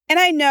And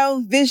I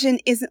know vision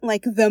isn't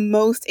like the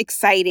most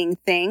exciting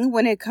thing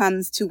when it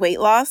comes to weight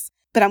loss,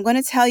 but I'm going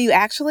to tell you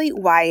actually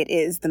why it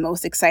is the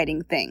most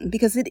exciting thing,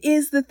 because it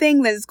is the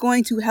thing that is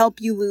going to help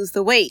you lose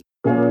the weight.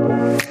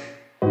 What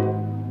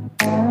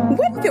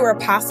if it were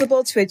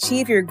possible to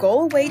achieve your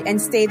goal weight and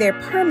stay there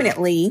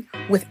permanently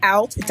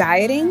without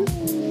dieting?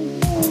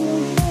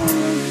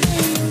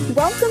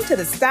 Welcome to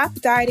the Stop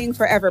Dieting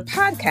Forever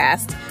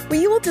podcast, where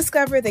you will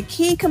discover the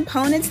key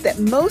components that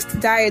most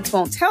diets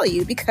won't tell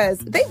you because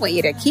they want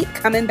you to keep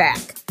coming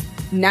back.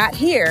 Not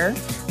here.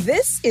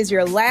 This is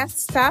your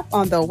last stop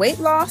on the weight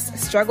loss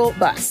struggle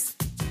bus.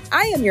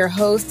 I am your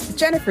host,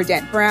 Jennifer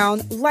Dent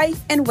Brown,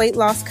 life and weight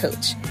loss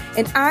coach,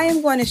 and I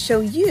am going to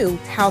show you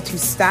how to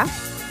stop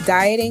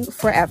dieting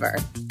forever.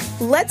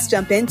 Let's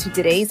jump into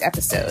today's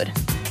episode.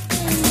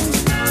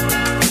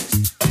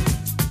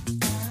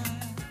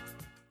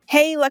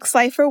 Hey, Lux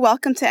Lifer,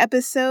 welcome to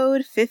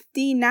episode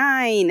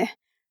 59.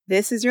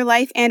 This is your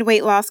life and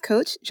weight loss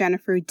coach,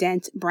 Jennifer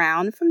Dent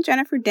Brown from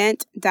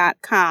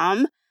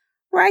jenniferdent.com,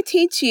 where I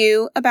teach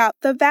you about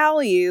the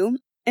value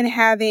in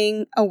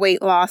having a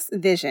weight loss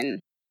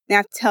vision.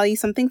 Now, to tell you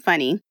something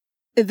funny,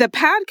 the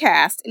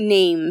podcast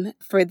name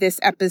for this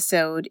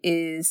episode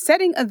is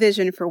Setting a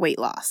Vision for Weight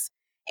Loss.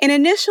 And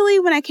initially,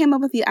 when I came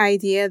up with the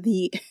idea,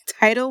 the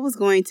title was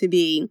going to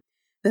be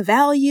The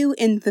Value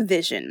in the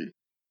Vision.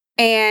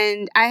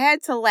 And I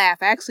had to laugh.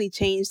 I actually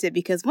changed it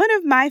because one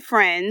of my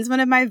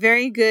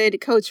very good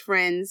coach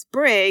friends,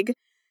 Brig,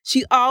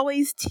 she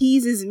always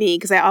teases me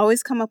because I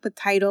always come up with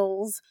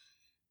titles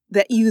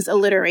that use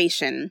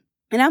alliteration.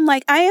 And I'm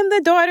like, I am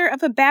the daughter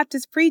of a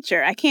Baptist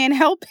preacher. I can't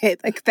help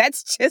it.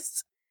 That's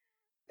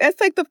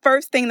like the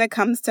first thing that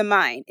comes to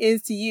mind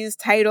is to use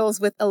titles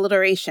with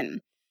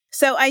alliteration.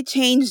 So I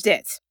changed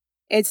it.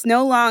 It's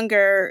no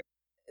longer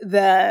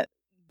the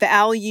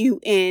value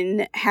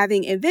in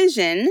having a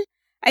vision.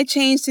 I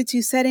changed it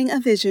to Setting a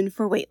Vision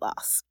for Weight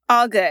Loss.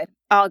 All good.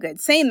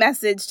 Same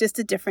message, just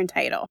a different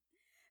title.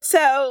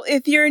 So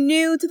if you're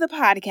new to the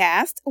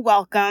podcast,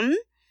 welcome.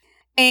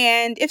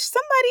 And if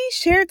somebody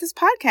shared this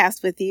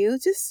podcast with you,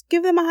 just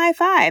give them a high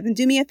five and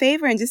do me a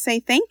favor and just say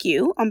thank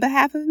you on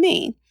behalf of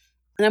me.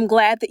 And I'm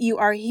glad that you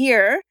are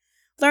here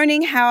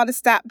learning how to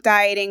stop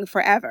dieting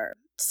forever.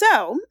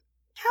 So,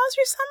 how's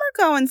your summer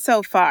going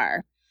so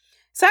far?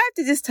 So I have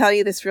to just tell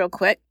you this real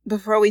quick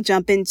before we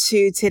jump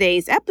into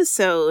today's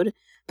episode.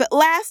 But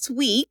last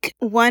week,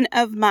 one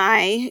of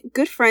my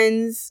good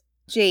friends,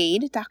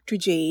 Jade, Dr.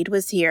 Jade,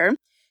 was here.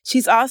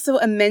 She's also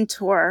a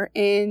mentor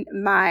in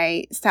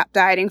my Stop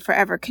Dieting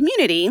Forever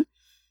community.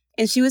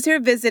 And she was here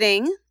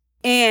visiting.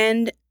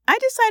 And I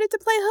decided to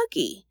play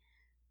hooky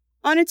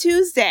on a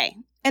Tuesday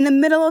in the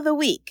middle of the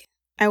week.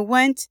 I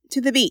went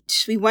to the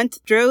beach.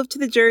 Drove to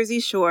the Jersey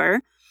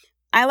Shore.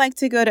 I like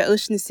to go to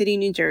Ocean City,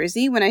 New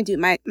Jersey when I do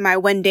my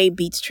one-day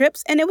beach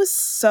trips. And it was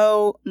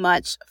so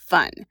much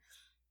fun.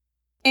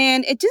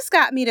 And it just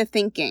got me to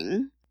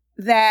thinking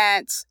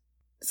that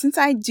since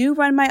I do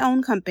run my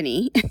own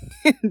company,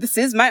 this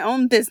is my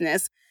own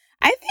business,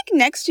 I think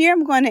next year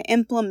I'm going to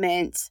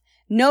implement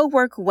No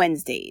Work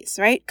Wednesdays,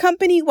 right?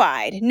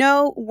 Company-wide,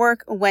 No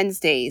Work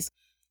Wednesdays.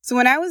 So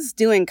when I was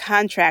doing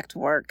contract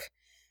work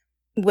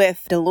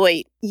with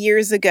Deloitte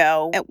years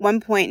ago, at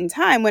one point in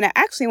time, when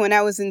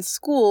I was in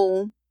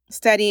school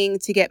studying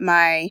to get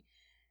my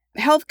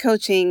health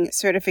coaching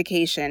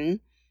certification,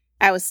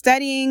 I was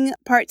studying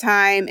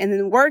part-time and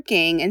then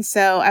working. And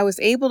so I was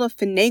able to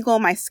finagle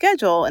my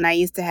schedule and I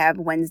used to have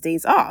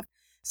Wednesdays off.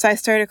 So I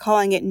started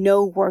calling it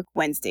No Work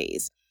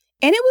Wednesdays.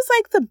 And it was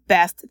like the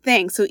best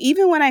thing. So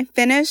even when I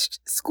finished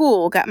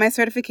school, got my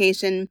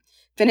certification,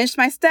 finished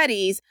my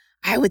studies,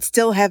 I would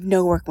still have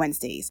No Work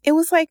Wednesdays. It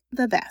was like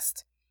the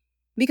best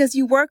because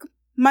you work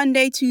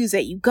Monday,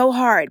 Tuesday, you go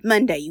hard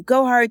Monday, you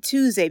go hard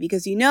Tuesday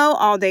because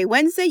all day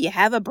Wednesday you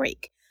have a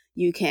break.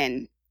 You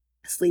can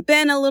sleep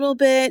in a little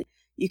bit.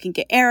 You can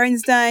get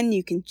errands done.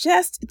 You can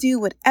just do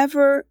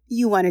whatever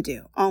you want to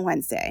do on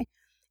Wednesday.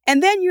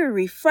 And then you're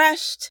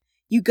refreshed.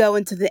 You go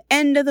into the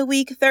end of the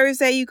week.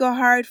 Thursday, you go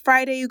hard.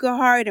 Friday, you go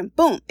hard. And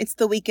boom, it's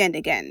the weekend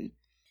again.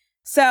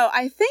 So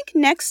I think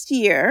next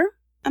year,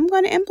 I'm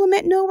going to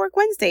implement No Work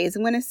Wednesdays.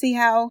 I'm going to see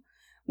how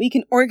we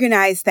can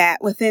organize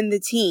that within the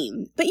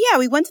team. But yeah,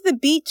 we went to the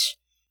beach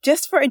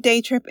just for a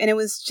day trip. And it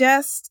was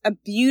just a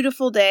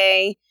beautiful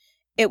day.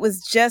 It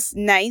was just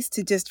nice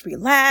to just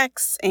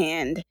relax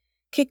and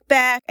kick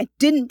back. I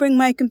didn't bring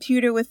my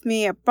computer with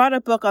me. I brought a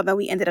book, although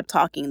we ended up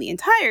talking the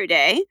entire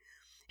day.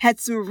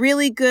 Had some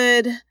really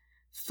good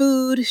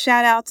food.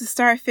 Shout out to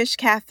Starfish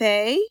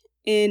Cafe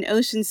in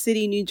Ocean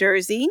City, New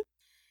Jersey.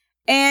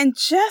 And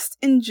just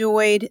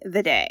enjoyed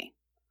the day.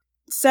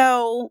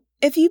 So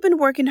if you've been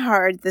working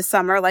hard this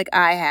summer like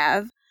I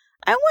have,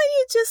 I want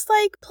you to just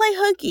play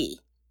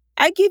hooky.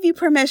 I give you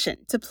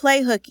permission to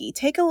play hooky.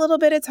 Take a little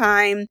bit of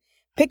time,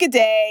 pick a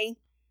day,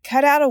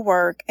 cut out of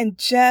work, and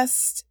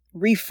just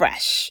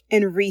refresh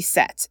and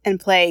reset and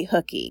play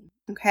hooky.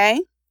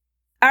 Okay?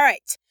 All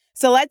right.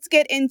 So let's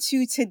get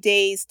into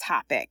today's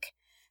topic.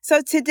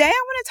 So today I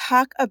want to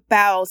talk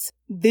about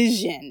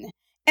vision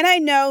And I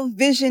know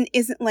vision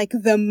isn't like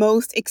the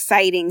most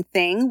exciting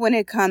thing when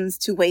it comes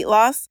to weight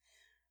loss,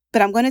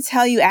 but I'm going to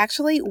tell you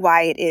actually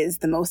why it is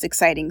the most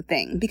exciting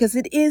thing, because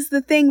it is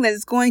the thing that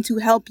is going to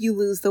help you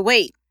lose the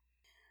weight.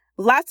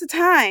 Lots of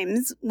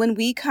times when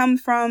we come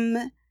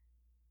from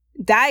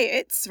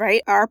diets,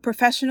 right, our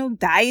professional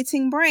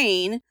dieting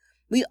brain,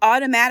 we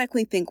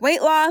automatically think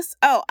weight loss.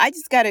 Oh, I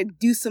just got to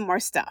do some more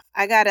stuff.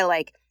 I got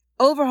to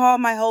overhaul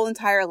my whole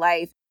entire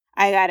life.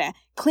 I got to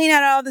clean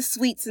out all the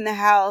sweets in the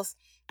house.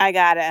 I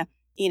got to,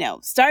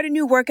 start a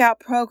new workout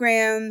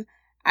program.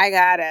 I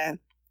got to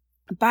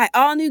buy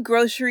all new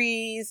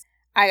groceries.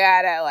 I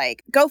got to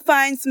go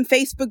find some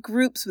Facebook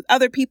groups with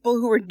other people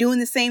who are doing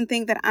the same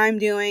thing that I'm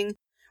doing,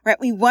 right?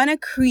 We want to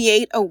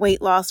create a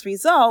weight loss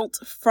result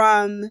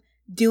from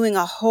doing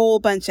a whole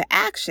bunch of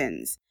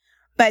actions.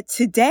 But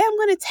today I'm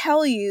going to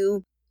tell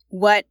you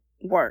what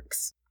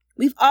works.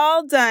 We've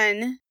all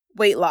done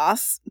weight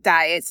loss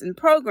diets and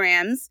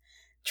programs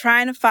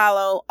trying to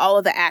follow all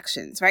of the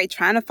actions, right?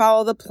 Trying to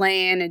follow the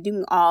plan and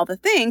doing all the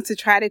things to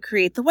try to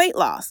create the weight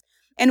loss.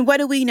 And what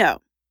do we know?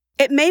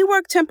 It may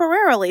work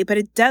temporarily, but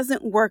it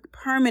doesn't work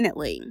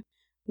permanently.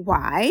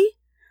 Why?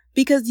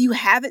 Because you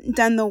haven't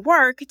done the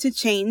work to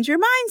change your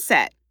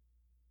mindset.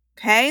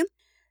 Okay?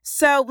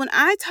 So when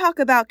I talk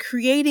about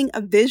creating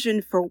a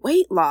vision for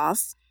weight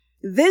loss,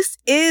 this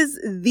is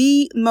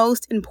the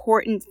most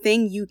important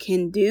thing you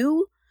can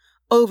do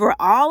over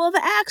all of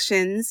the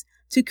actions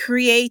to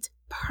create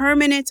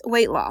permanent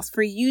weight loss,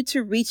 for you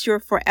to reach your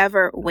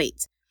forever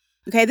weight.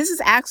 Okay, this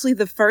is actually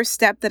the first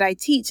step that I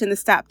teach in the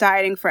Stop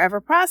Dieting Forever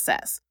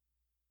process.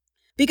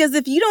 Because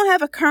if you don't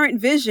have a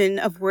current vision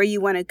of where you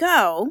want to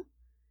go,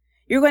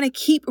 you're going to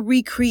keep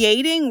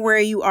recreating where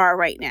you are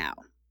right now.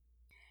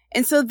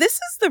 And so this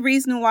is the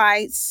reason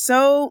why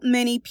so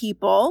many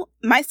people,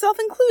 myself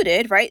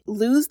included, right,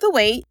 lose the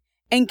weight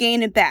and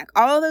gain it back.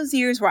 All of those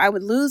years where I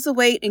would lose the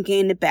weight and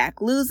gain it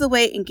back, lose the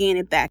weight and gain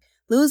it back,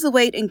 lose the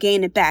weight and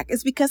gain it back,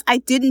 is because I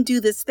didn't do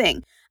this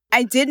thing.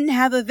 I didn't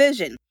have a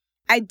vision.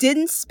 I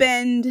didn't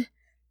spend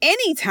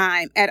any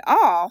time at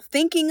all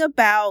thinking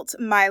about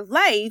my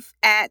life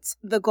at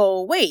the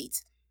goal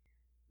weight.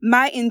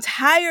 My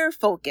entire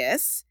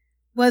focus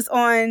was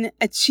on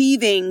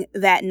achieving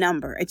that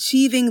number,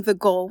 achieving the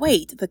goal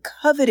weight, the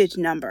coveted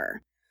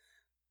number.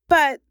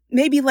 But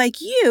maybe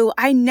like you,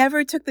 I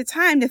never took the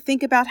time to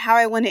think about how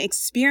I want to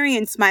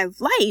experience my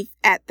life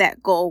at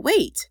that goal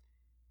weight.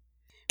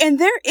 And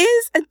there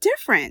is a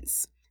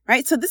difference,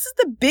 right? So this is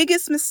the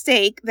biggest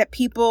mistake that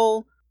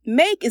people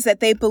make, is that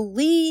they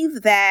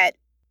believe that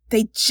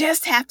they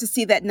just have to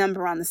see that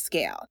number on the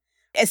scale.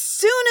 As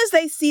soon as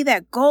they see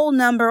that goal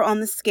number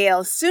on the scale,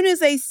 as soon as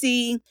they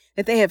see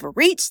that they have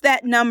reached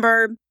that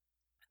number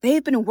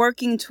they've been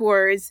working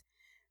towards,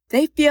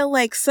 they feel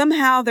like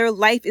somehow their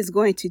life is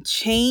going to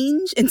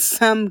change in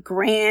some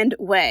grand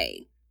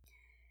way.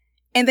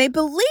 And they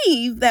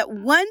believe that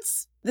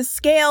once the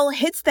scale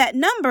hits that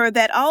number,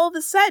 that all of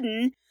a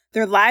sudden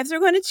their lives are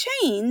going to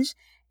change.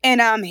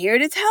 And I'm here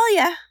to tell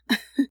you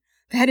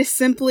that is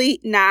simply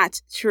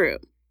not true.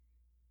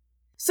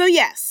 So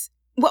yes,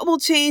 what will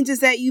change is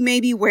that you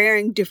may be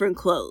wearing different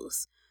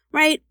clothes,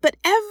 right? But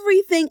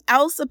everything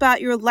else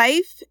about your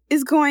life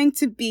is going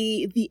to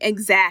be the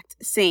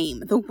exact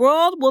same. The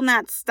world will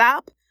not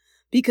stop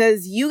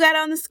because you got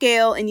on the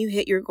scale and you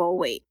hit your goal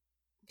weight,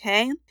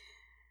 okay?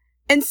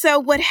 And so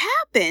what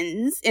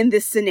happens in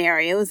this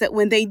scenario is that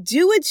when they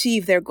do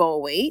achieve their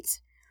goal weight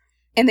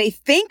and they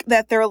think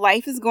that their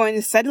life is going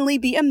to suddenly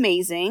be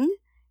amazing,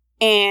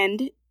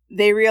 and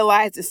they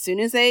realize as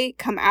soon as they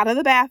come out of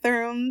the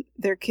bathroom,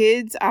 their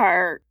kids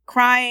are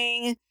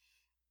crying,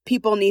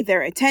 people need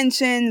their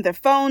attention, their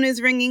phone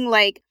is ringing,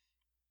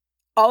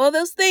 all of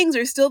those things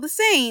are still the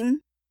same,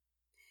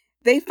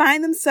 they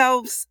find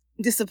themselves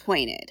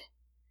disappointed.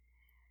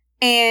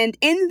 And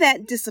in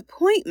that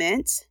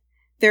disappointment,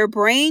 their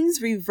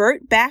brains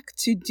revert back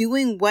to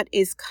doing what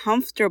is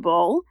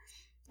comfortable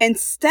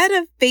instead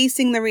of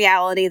facing the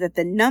reality that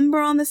the number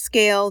on the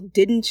scale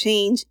didn't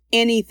change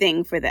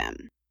anything for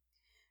them,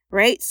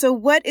 right? So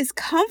what is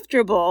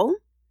comfortable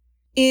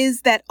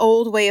is that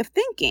old way of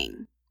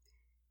thinking,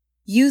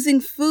 using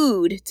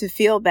food to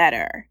feel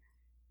better,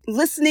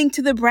 listening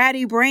to the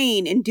bratty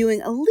brain and doing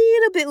a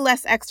little bit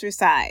less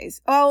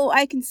exercise. Oh,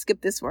 I can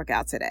skip this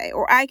workout today,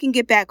 or I can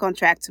get back on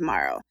track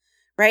tomorrow.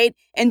 Right?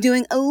 And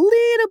doing a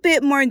little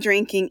bit more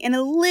drinking and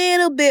a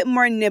little bit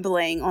more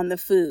nibbling on the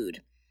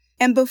food.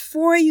 And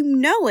before you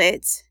know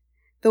it,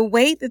 the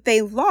weight that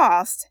they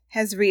lost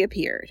has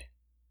reappeared.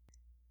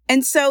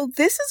 And so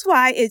this is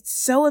why it's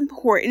so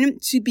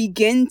important to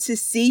begin to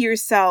see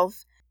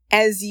yourself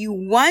as you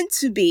want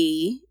to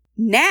be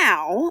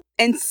now,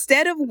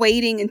 instead of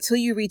waiting until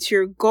you reach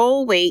your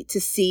goal weight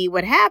to see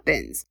what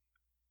happens.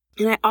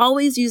 And I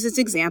always use this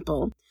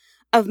example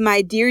of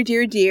my dear,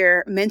 dear,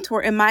 dear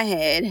mentor in my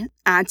head,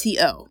 Auntie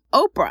O,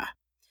 Oprah,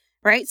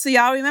 right? So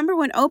y'all remember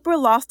when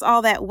Oprah lost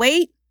all that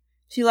weight?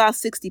 She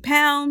lost 60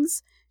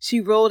 pounds.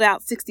 She rolled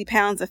out 60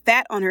 pounds of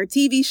fat on her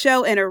TV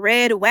show in a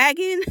red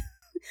wagon.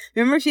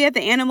 Remember, she had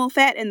the animal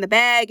fat in the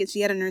bag and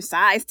she had on her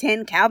size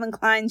 10 Calvin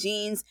Klein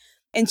jeans.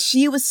 And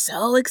she was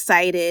so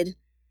excited.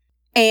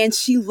 And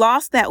she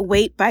lost that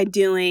weight by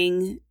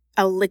doing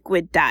a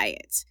liquid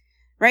diet,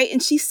 right?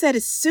 And she said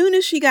as soon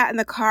as she got in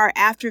the car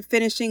after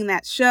finishing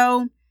that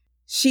show,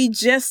 she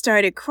just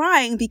started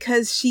crying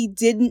because she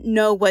didn't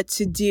know what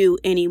to do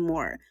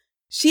anymore.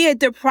 She had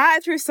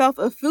deprived herself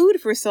of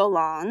food for so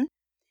long.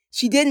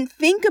 She didn't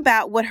think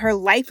about what her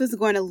life was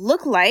going to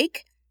look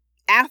like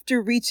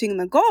after reaching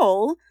the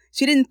goal.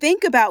 She didn't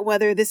think about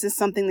whether this is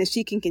something that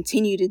she can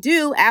continue to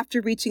do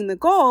after reaching the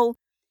goal.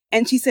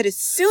 And she said as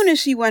soon as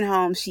she went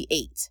home, she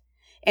ate.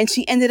 And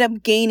she ended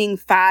up gaining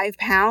 5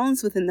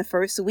 pounds within the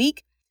first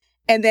week.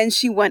 And then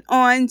she went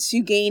on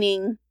to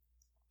gaining,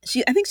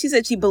 I think she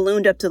said she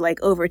ballooned up to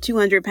like over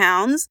 200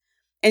 pounds.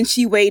 And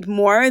she weighed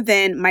more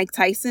than Mike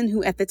Tyson,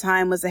 who at the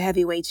time was a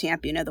heavyweight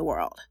champion of the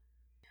world.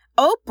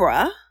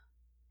 Oprah,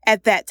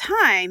 at that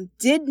time,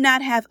 did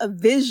not have a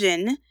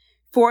vision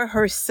for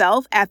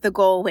herself at the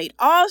goal weight.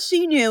 All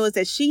she knew is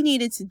that she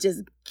needed to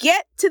just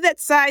get to that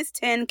size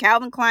 10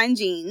 Calvin Klein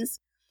jeans.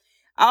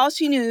 All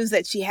she knew is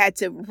that she had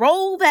to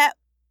roll that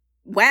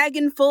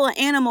wagon full of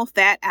animal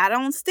fat out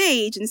on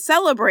stage and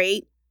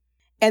celebrate.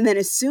 And then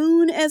as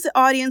soon as the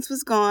audience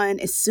was gone,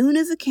 as soon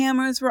as the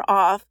cameras were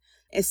off,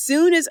 as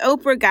soon as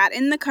Oprah got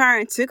in the car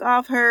and took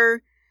off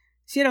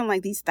she had on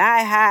like these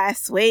thigh-high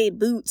suede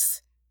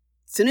boots.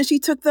 As soon as she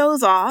took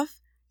those off,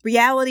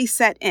 reality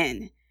set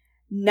in.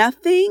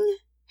 Nothing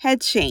had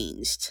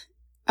changed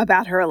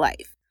about her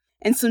life.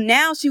 And so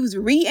now she was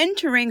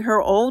re-entering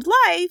her old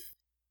life,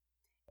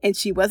 and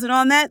she wasn't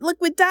on that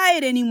liquid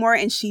diet anymore,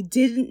 and she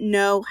didn't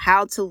know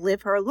how to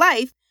live her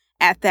life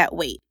at that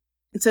weight.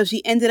 And so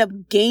she ended up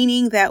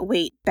gaining that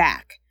weight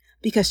back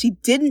because she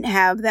didn't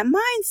have that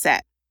mindset.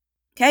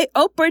 Okay,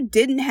 Oprah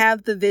didn't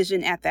have the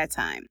vision at that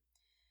time.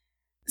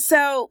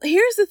 So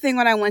here's the thing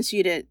what I want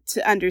you to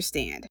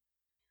understand.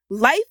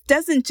 Life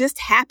doesn't just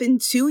happen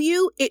to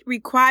you, it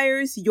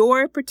requires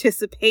your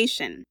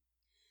participation.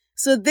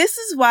 So this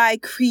is why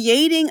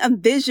creating a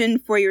vision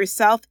for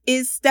yourself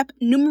is step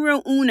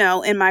numero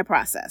uno in my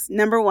process.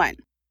 Number 1,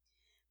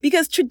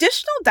 because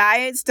traditional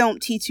diets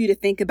don't teach you to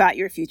think about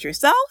your future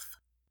self.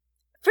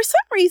 For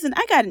some reason,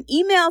 I got an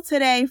email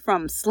today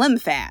from Slim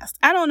Fast.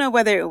 I don't know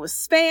whether it was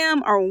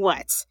spam or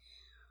what,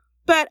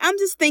 but I'm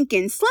just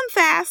thinking Slim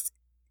Fast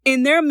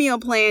in their meal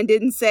plan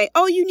didn't say,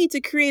 oh, you need to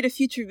create a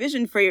future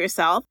vision for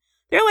yourself.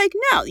 They're like,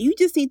 no, you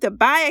just need to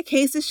buy a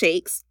case of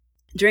shakes,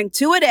 drink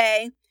 2 a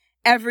day,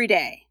 every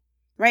day,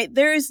 right?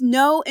 There is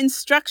no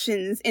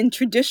instructions in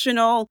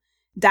traditional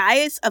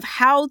diets of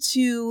how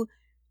to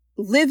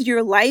live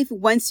your life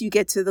once you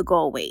get to the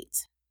goal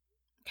weight,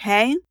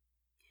 okay?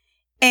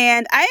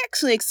 And I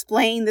actually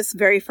explained this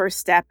very first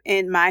step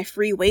in my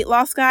free weight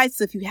loss guide.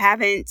 So if you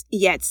haven't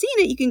yet seen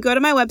it, you can go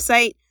to my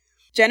website,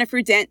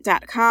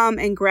 jenniferdent.com,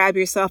 and grab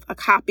yourself a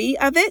copy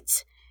of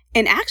it.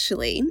 And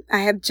actually, I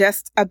have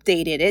just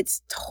updated it.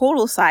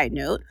 Total side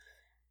note.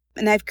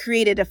 And I've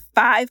created a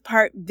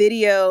 5-part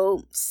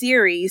video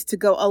series to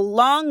go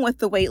along with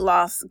the weight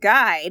loss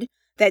guide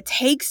that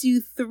takes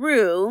you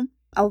through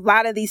a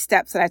lot of these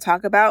steps that I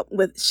talk about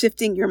with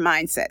shifting your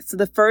mindset. So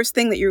the first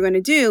thing that you're going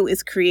to do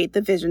is create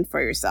the vision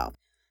for yourself.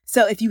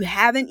 So if you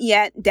haven't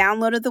yet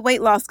downloaded the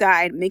weight loss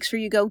guide, make sure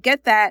you go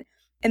get that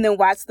and then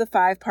watch the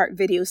 5-part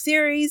video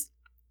series.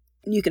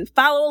 You can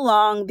follow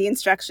along the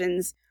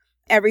instructions,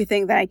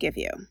 everything that I give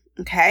you.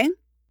 Okay.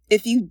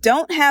 If you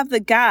don't have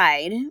the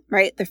guide,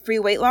 right, the free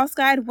weight loss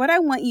guide, what I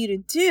want you to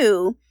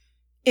do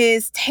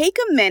is take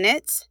a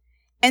minute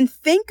and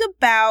think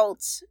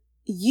about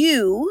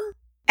you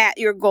at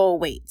your goal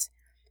weight.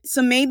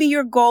 So maybe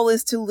your goal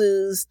is to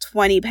lose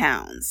 20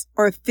 pounds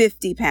or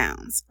 50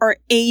 pounds or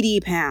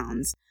 80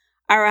 pounds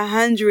or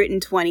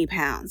 120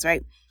 pounds,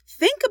 right?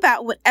 Think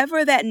about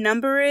whatever that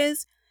number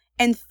is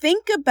and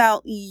think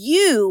about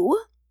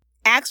you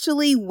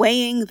actually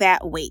weighing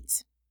that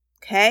weight,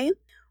 okay?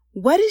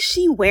 What is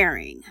she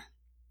wearing?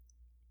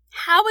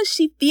 How is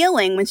she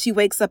feeling when she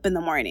wakes up in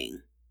the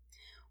morning?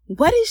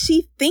 What is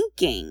she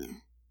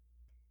thinking?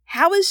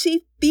 How is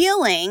she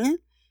feeling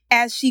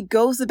as she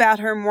goes about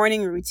her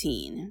morning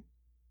routine?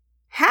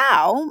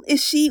 How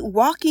is she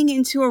walking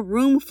into a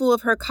room full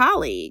of her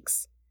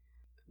colleagues?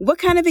 What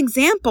kind of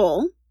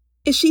example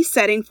is she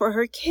setting for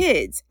her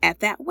kids at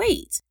that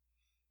weight?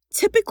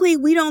 Typically,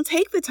 we don't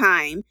take the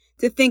time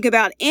to think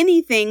about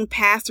anything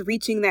past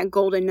reaching that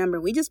golden number.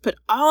 We just put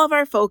all of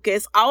our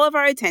focus, all of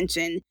our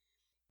attention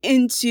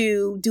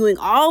into doing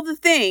all the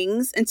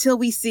things until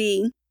we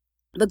see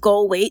the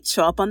goal weight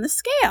show up on the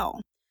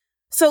scale.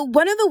 So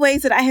one of the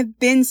ways that I have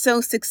been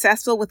so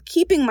successful with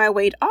keeping my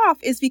weight off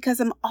is because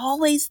I'm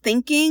always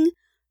thinking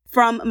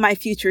from my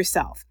future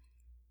self.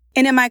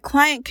 And in my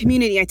client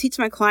community, I teach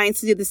my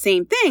clients to do the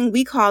same thing.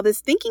 We call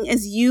this thinking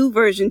as you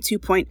version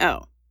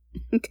 2.0.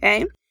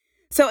 Okay.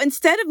 So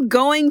instead of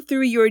going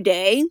through your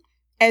day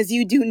as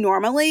you do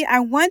normally,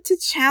 I want to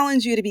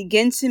challenge you to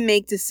begin to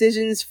make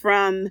decisions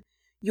from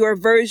your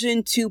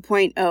version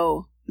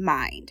 2.0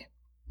 mind.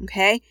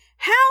 Okay.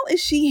 How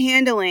is she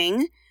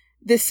handling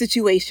this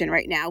situation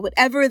right now,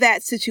 whatever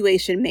that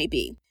situation may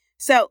be.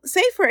 So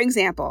say, for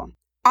example,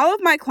 all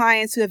of my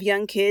clients who have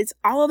young kids,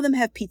 all of them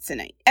have pizza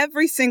night.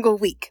 Every single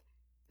week,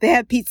 they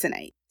have pizza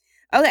night.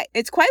 Okay,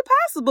 it's quite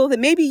possible that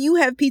maybe you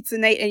have pizza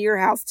night in your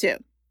house too.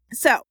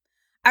 So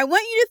I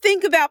want you to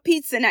think about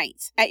pizza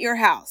night at your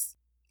house.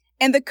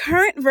 And the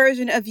current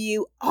version of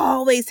you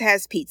always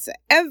has pizza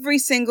every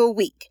single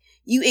week.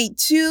 You ate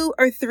 2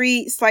 or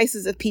 3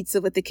 slices of pizza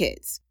with the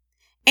kids.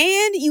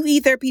 And you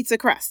eat their pizza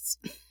crusts,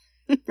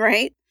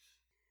 right?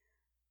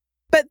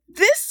 But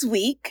this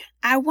week,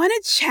 I want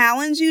to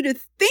challenge you to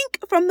think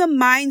from the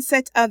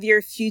mindset of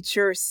your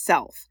future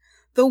self,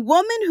 the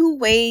woman who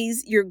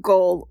weighs your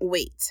goal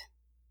weight.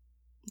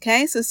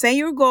 Okay, so say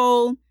your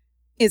goal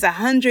is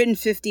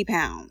 150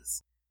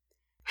 pounds.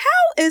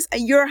 How is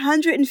your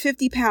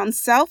 150-pound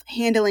self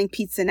handling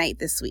pizza night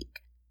this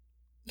week?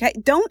 Okay,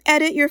 don't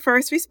edit your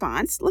first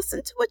response.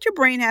 Listen to what your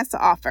brain has to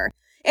offer.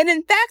 And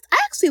in fact, I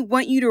actually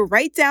want you to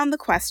write down the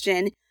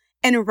question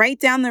and write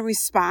down the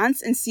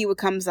response and see what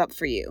comes up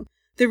for you.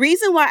 The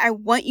reason why I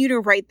want you to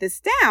write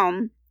this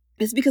down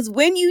is because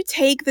when you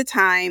take the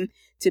time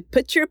to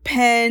put your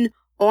pen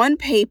on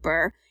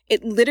paper,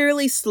 it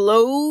literally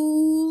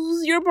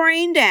slows your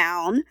brain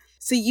down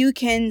so you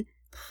can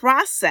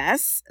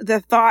process the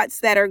thoughts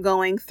that are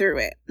going through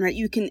it, right?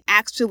 You can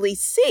actually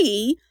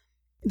see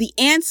the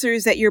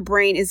answers that your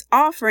brain is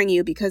offering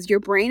you, because your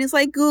brain is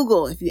like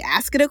Google. If you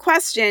ask it a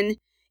question,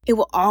 it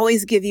will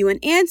always give you an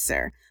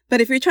answer.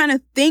 But if you're trying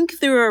to think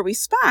through a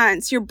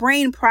response, your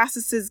brain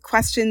processes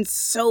questions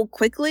so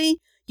quickly,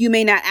 you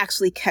may not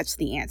actually catch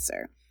the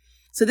answer.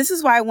 So this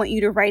is why I want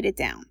you to write it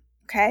down,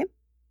 okay?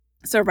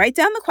 So write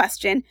down the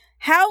question: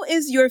 how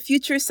is your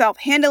future self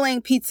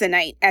handling pizza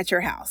night at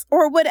your house?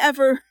 Or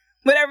whatever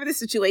the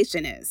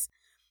situation is,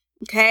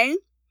 okay?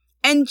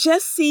 And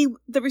just see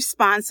the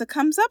response that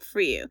comes up for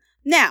you.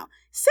 Now,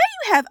 say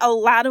you have a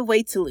lot of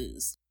weight to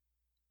lose,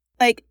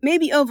 like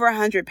maybe over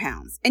 100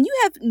 pounds, and you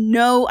have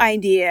no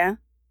idea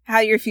how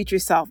your future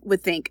self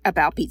would think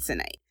about pizza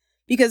night.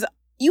 Because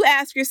you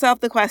ask yourself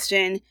the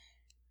question,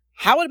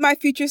 how would my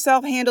future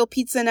self handle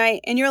pizza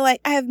night? And you're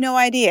like, I have no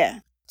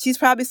idea. She's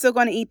probably still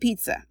going to eat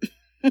pizza,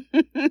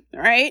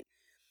 right?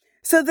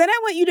 So then I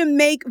want you to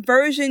make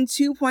version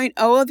 2.0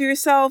 of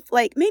yourself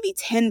like maybe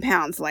 10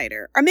 pounds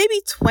lighter, or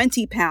maybe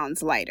 20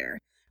 pounds lighter,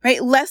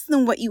 right? Less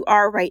than what you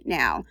are right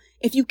now.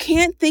 If you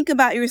can't think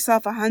about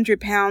yourself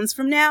 100 pounds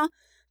from now,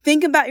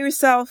 think about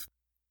yourself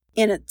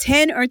in a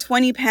 10 or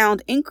 20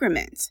 pound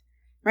increment,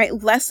 right?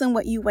 Less than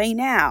what you weigh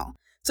now.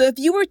 So if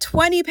you were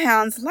 20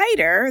 pounds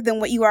lighter than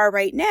what you are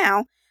right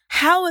now,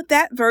 how would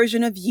that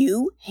version of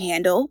you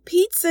handle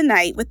pizza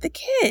night with the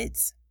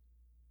kids?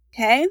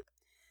 Okay?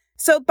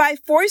 So by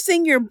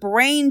forcing your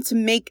brain to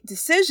make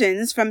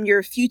decisions from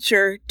your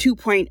future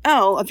 2.0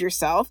 of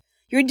yourself,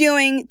 you're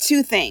doing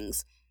 2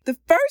 things. The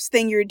first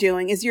thing you're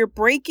doing is you're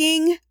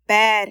breaking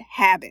bad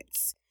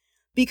habits,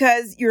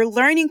 because you're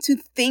learning to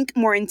think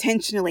more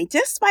intentionally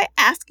just by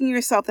asking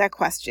yourself that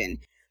question.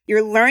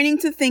 You're learning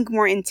to think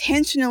more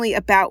intentionally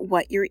about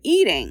what you're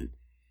eating.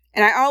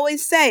 And I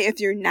always say, if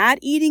you're not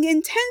eating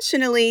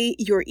intentionally,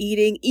 you're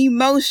eating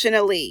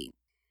emotionally.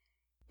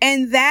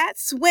 And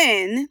that's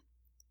when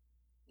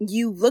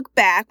you look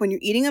back, when you're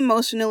eating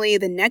emotionally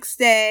the next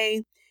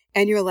day,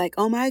 and you're like,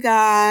 oh my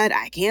God,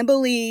 I can't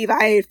believe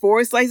I ate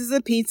 4 slices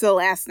of pizza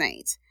last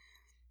night,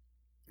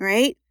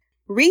 right?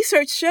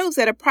 Research shows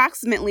that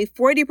approximately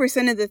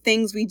 40% of the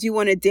things we do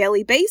on a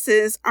daily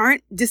basis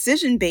aren't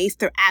decision-based,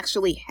 they're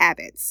actually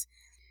habits.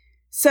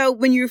 So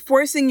when you're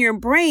forcing your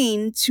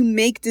brain to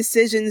make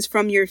decisions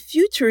from your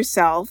future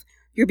self,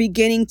 you're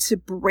beginning to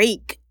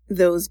break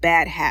those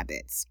bad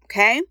habits,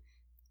 okay?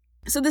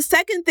 So the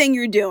second thing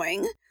you're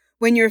doing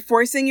when you're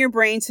forcing your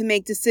brain to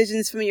make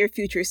decisions from your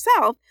future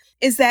self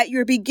is that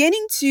you're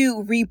beginning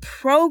to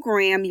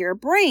reprogram your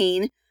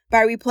brain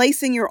by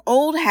replacing your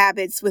old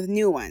habits with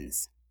new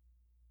ones,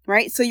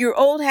 right? So your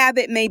old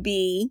habit may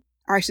be,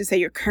 or I should say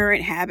your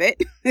current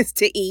habit, is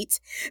to eat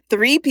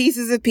 3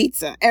 pieces of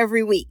pizza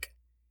every week.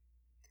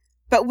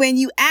 But when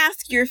you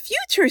ask your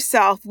future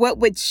self, what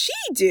would she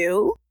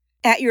do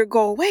at your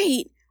goal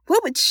weight?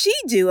 What would she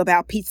do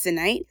about pizza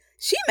night?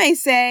 She may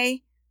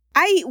say,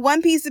 I eat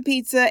 1 piece of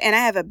pizza and I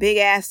have a big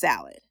ass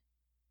salad,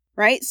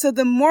 right? So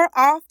the more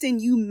often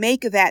you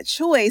make that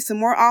choice, the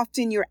more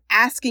often you're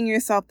asking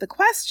yourself the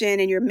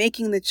question and you're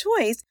making the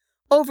choice,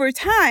 over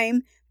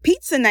time,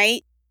 pizza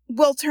night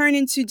will turn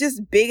into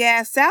just big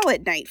ass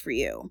salad night for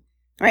you,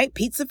 right?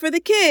 Pizza for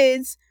the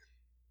kids,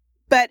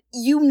 but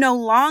you no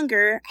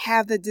longer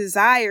have the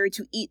desire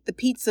to eat the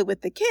pizza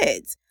with the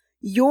kids.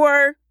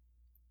 You're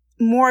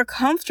more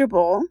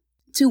comfortable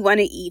to want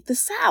to eat the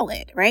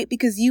salad, right?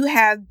 Because you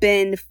have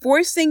been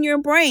forcing your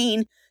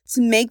brain to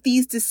make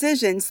these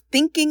decisions,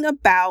 thinking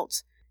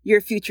about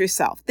your future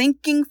self,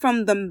 thinking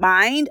from the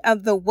mind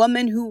of the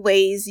woman who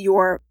weighs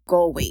your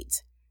goal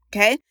weight,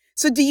 okay?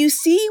 So do you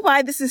see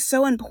why this is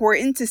so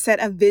important to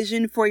set a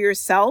vision for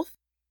yourself?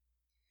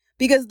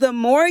 Because the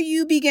more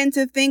you begin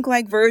to think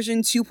like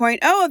version 2.0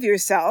 of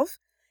yourself,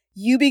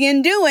 you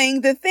begin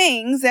doing the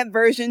things that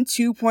version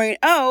 2.0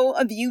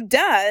 of you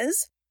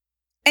does.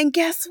 And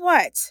guess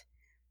what?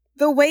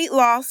 The weight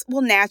loss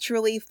will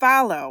naturally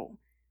follow,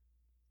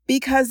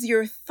 because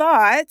your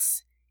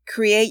thoughts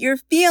create your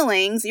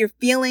feelings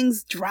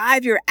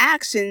drive your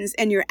actions,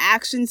 and your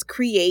actions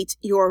create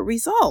your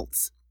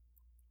results.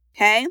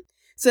 Okay?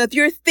 So if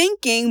you're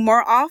thinking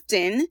more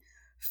often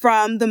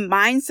from the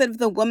mindset of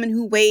the woman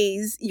who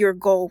weighs your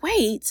goal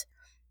weight,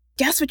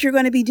 guess what you're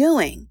going to be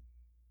doing?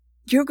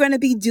 You're going to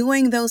be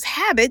doing those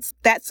habits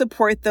that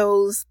support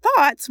those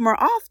thoughts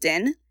more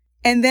often,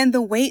 and then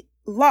the weight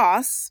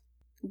loss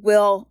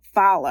will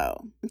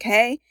follow.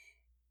 Okay?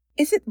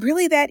 Is it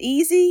really that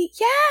easy?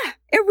 Yeah,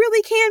 it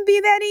really can be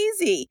that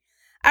easy.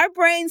 Our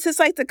brains just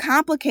like to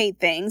complicate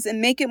things and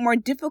make it more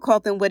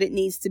difficult than what it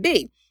needs to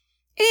be.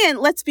 And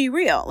let's be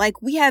real,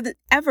 like we haven't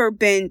ever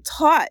been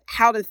taught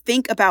how to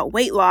think about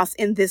weight loss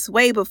in this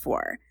way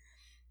before.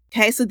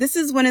 Okay, so this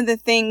is one of the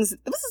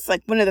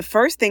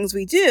first things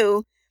we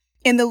do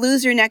in the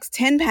Lose Your Next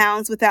 10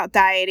 Pounds Without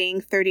Dieting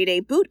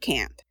 30-day boot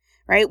camp.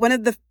 Right? One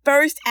of the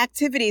first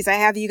activities I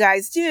have you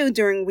guys do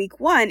during week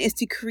 1 is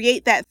to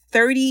create that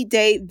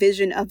 30-day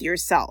vision of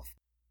yourself.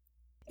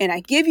 And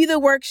I give you the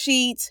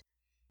worksheet,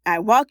 I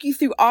walk you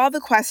through all the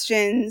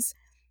questions,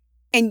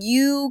 and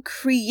you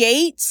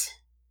create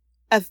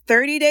a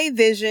 30-day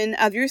vision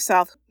of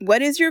yourself.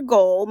 What is your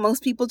goal?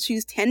 Most people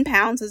choose 10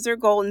 pounds as their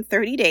goal in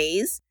 30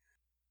 days.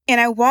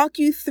 And I walk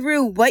you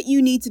through what you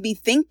need to be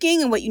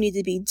thinking and what you need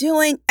to be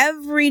doing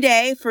every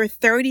day for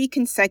 30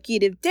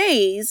 consecutive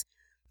days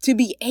to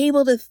be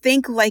able to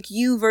think like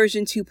you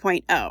version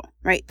 2.0,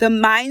 right? The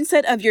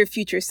mindset of your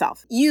future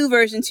self, you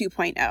version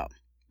 2.0,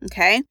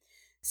 okay?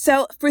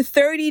 So for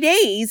 30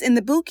 days in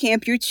the boot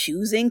camp, you're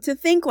choosing to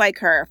think like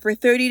her. For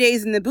 30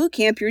 days in the boot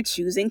camp, you're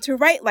choosing to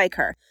write like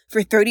her.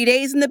 For 30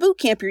 days in the boot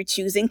camp, you're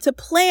choosing to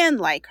plan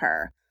like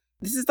her.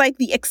 This is like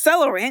the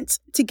accelerant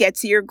to get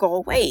to your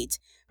goal weight,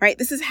 right?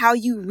 This is how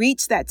you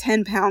reach that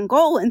 10-pound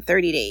goal in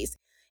 30 days.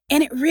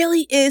 And it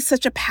really is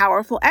such a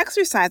powerful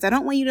exercise. I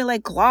don't want you to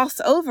gloss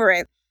over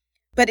it.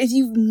 But if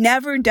you've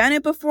never done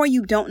it before,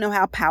 you don't know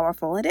how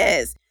powerful it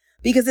is.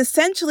 Because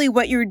essentially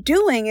what you're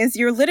doing is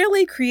you're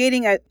literally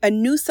creating a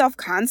new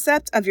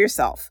self-concept of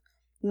yourself,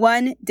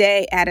 one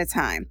day at a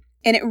time.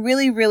 And it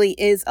really, really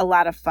is a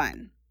lot of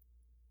fun.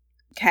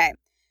 Okay,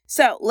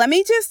 so let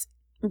me just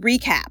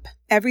recap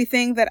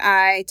everything that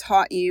I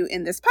taught you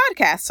in this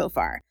podcast so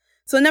far.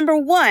 So number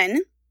 1,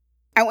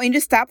 I want you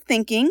to stop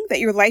thinking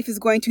that your life is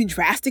going to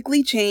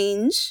drastically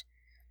change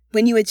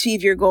when you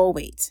achieve your goal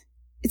weight.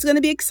 It's going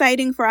to be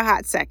exciting for a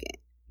hot second,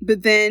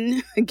 but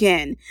then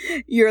again,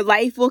 your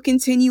life will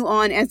continue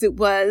on as it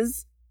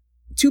was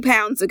 2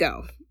 pounds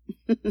ago,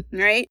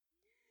 right?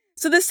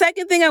 So the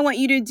second thing I want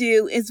you to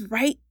do is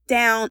write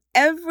down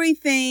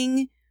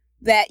everything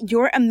that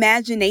your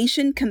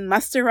imagination can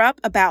muster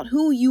up about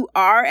who you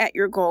are at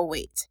your goal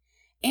weight.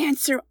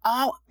 Answer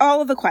all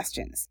of the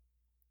questions,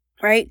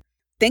 right?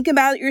 Think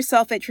about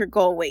yourself at your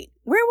goal weight.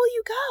 Where will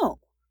you go?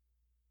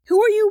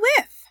 Who are you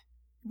with?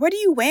 What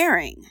are you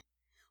wearing?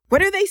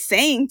 What are they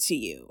saying to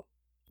you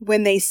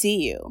when they see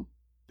you,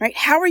 right?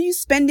 How are you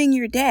spending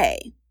your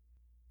day?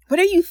 What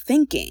are you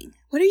thinking?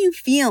 What are you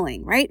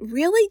feeling, right?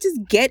 Really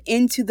just get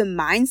into the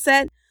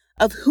mindset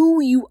of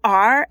who you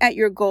are at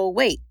your goal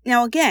weight.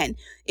 Now, again,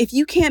 if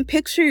you can't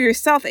picture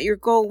yourself at your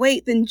goal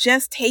weight, then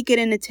just take it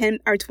in a 10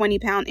 or 20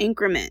 pound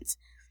increments.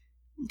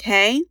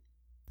 Okay?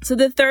 So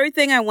the third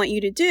thing I want you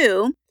to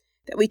do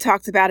that we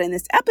talked about in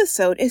this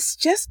episode is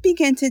just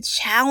begin to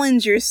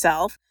challenge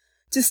yourself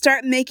to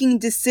start making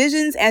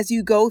decisions as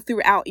you go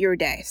throughout your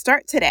day.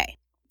 Start today,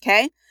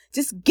 okay?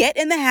 Just get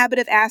in the habit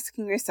of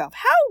asking yourself,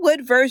 how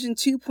would version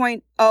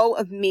 2.0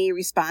 of me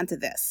respond to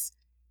this?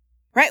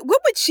 Right?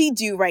 What would she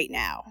do right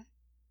now?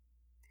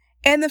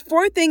 And the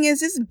fourth thing is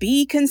just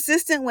be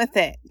consistent with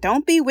it.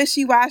 Don't be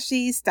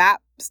wishy-washy,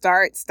 stop,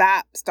 start,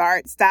 stop,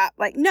 start, stop.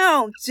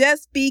 No,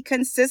 just be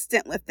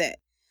consistent with it.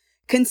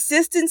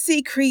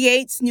 Consistency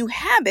creates new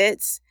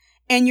habits,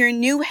 and your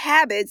new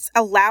habits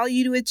allow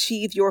you to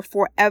achieve your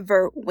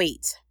forever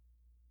weight.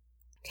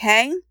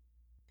 Okay?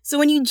 So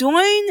when you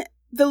join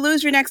the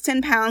Lose Your Next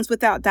 10 Pounds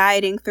Without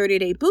Dieting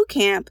 30-day boot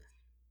camp,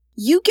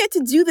 you get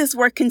to do this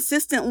work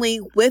consistently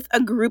with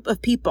a group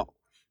of people,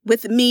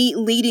 with me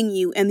leading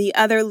you and the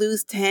other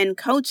Lose 10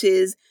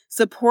 coaches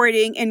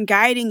supporting and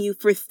guiding you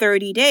for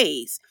 30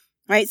 days,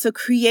 right? So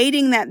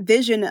creating that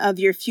vision of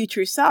your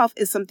future self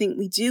is something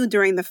we do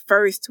during the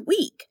first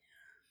week.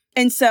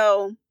 And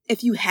so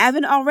if you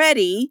haven't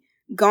already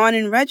gone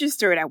and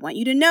registered, I want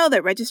you to know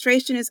that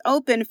registration is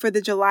open for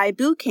the July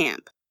boot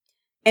camp.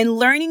 And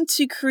learning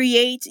to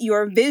create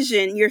your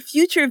vision, your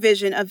future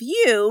vision of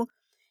you,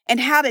 and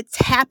how to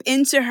tap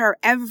into her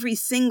every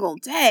single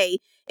day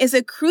is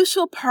a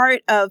crucial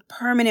part of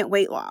permanent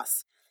weight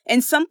loss,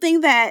 and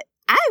something that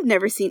I've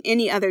never seen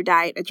any other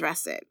diet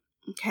address it,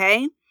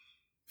 okay?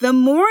 The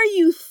more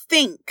you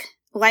think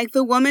like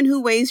the woman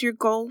who weighs your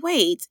goal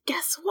weight,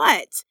 guess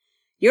what?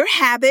 Your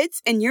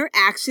habits and your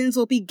actions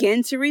will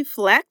begin to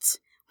reflect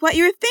what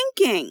you're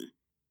thinking.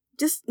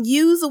 just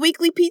use a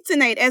weekly pizza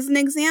night as an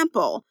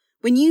example.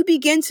 When you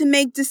begin to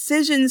make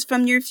decisions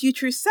from your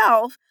future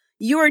self,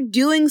 you are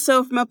doing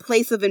so from a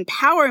place of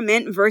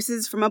empowerment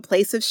versus from a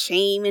place of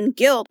shame and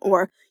guilt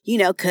or,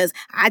 because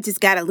I just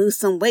got to lose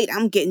some weight.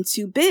 I'm getting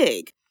too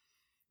big,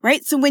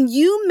 right? So when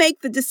you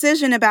make the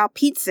decision about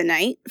pizza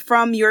night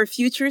from your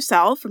future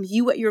self, from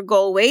you at your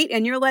goal weight,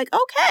 and you're like,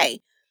 okay,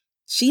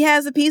 she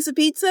has a piece of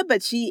pizza,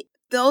 but she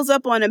fills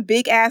up on a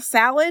big ass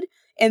salad.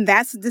 And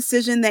that's the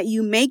decision that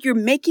you make. You're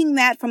making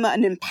that from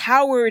an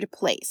empowered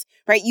place,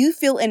 right? You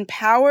feel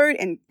empowered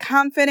and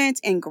confident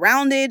and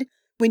grounded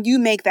when you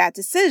make that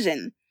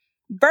decision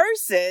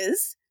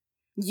versus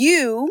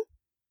you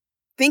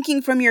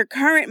thinking from your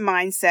current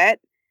mindset,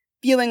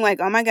 feeling like,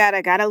 oh my God,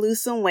 I got to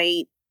lose some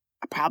weight.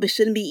 I probably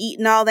shouldn't be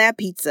eating all that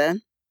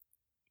pizza.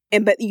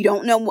 But you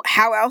don't know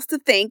how else to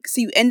think.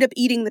 So you end up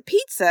eating the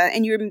pizza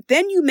and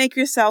then you make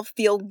yourself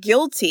feel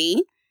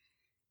guilty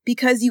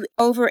because you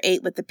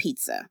overate with the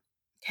pizza.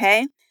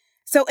 Okay?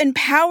 So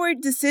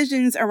empowered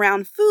decisions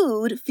around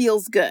food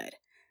feels good.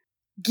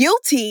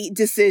 Guilty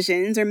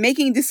decisions or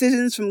making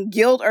decisions from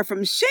guilt or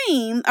from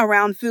shame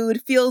around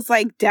food feels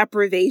like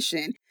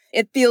deprivation.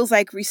 It feels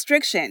like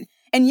restriction.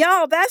 And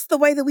y'all, that's the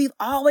way that we've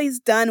always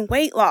done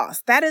weight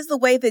loss. That is the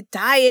way that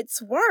diets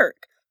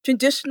work.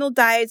 Traditional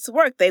diets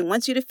work. They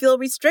want you to feel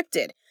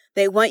restricted.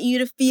 They want you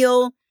to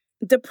feel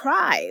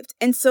deprived.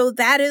 And so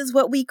that is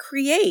what we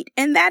create.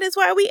 And that is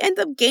why we end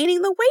up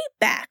gaining the weight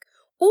back.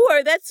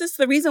 Or that's just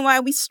the reason why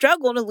we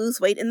struggle to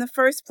lose weight in the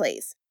first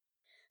place.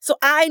 So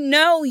I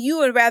know you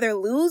would rather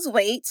lose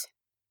weight,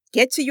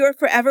 get to your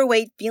forever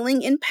weight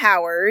feeling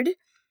empowered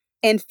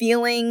and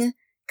feeling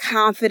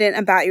confident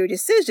about your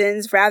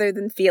decisions rather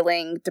than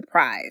feeling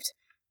deprived.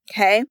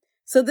 Okay?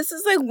 So this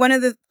is like one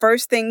of the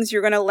first things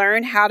you're going to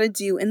learn how to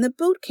do in the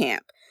boot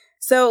camp.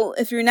 So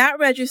if you're not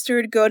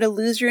registered, go to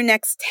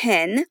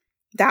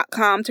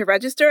loseyournext10.com to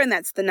register, and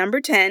that's the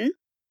number 10.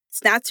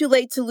 It's not too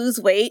late to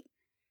lose weight.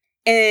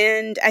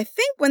 And I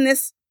think when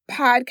this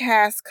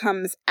podcast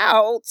comes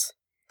out,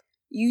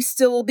 you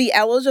still will be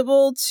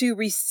eligible to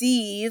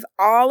receive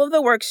all of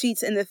the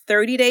worksheets in the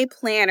 30-day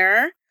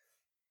planner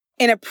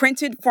in a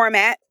printed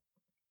format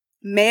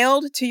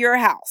mailed to your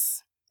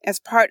house as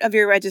part of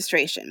your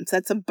registration. So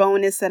that's a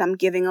bonus that I'm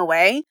giving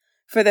away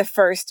for the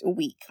first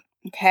week.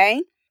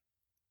 Okay?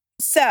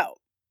 So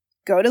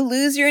go to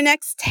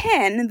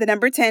loseyournext10, the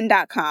number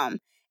 10.com.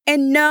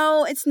 And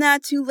no, it's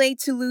not too late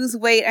to lose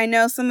weight. I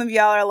know some of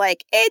y'all are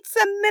like, it's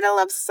the middle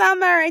of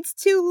summer. It's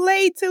too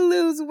late to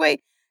lose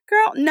weight.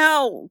 Girl,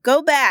 no,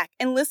 go back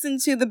and listen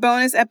to the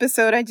bonus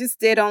episode I just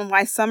did on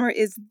why summer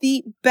is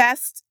the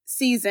best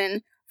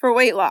season for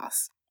weight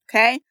loss.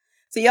 Okay?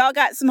 So y'all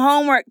got some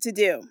homework to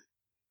do.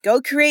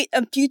 Go create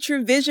a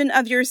future vision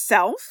of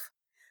yourself.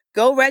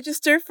 Go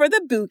register for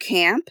the boot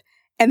camp.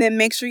 And then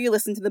make sure you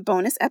listen to the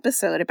bonus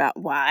episode about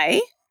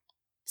why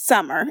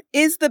summer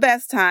is the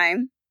best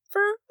time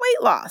for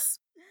weight loss.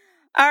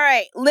 All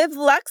right, live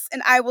Lux,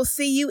 and I will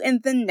see you in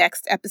the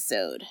next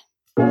episode.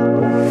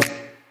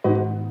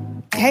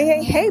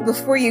 Hey,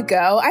 before you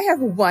go, I have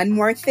one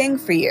more thing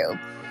for you.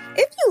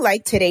 If you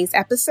liked today's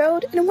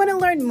episode and want to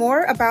learn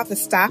more about the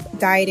Stop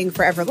Dieting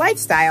Forever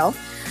lifestyle,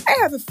 I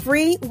have a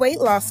free weight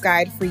loss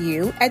guide for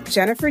you at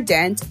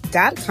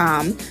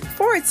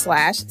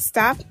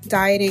jenniferdent.com/Stop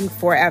Dieting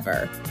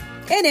Forever.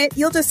 In it,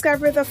 you'll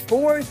discover the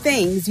 4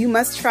 things you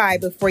must try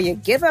before you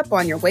give up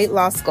on your weight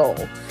loss goal.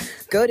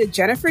 Go to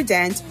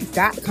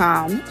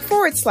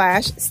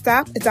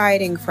jenniferdent.com/Stop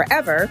Dieting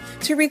Forever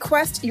to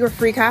request your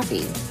free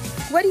copy.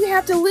 What do you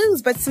have to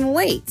lose but some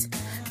weight?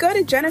 Go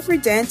to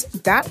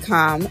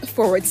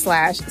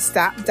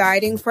jenniferdent.com/Stop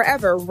Dieting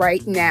Forever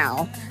right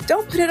now.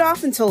 Don't put it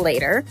off until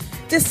later.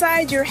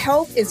 Decide your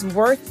health is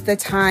worth the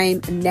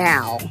time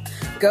now.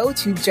 Go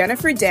to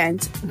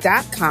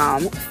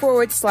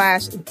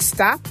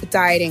jenniferdent.com/Stop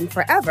Dieting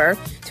Forever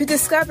to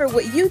discover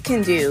what you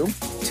can do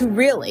to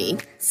really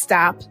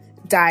stop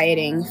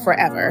dieting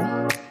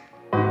forever.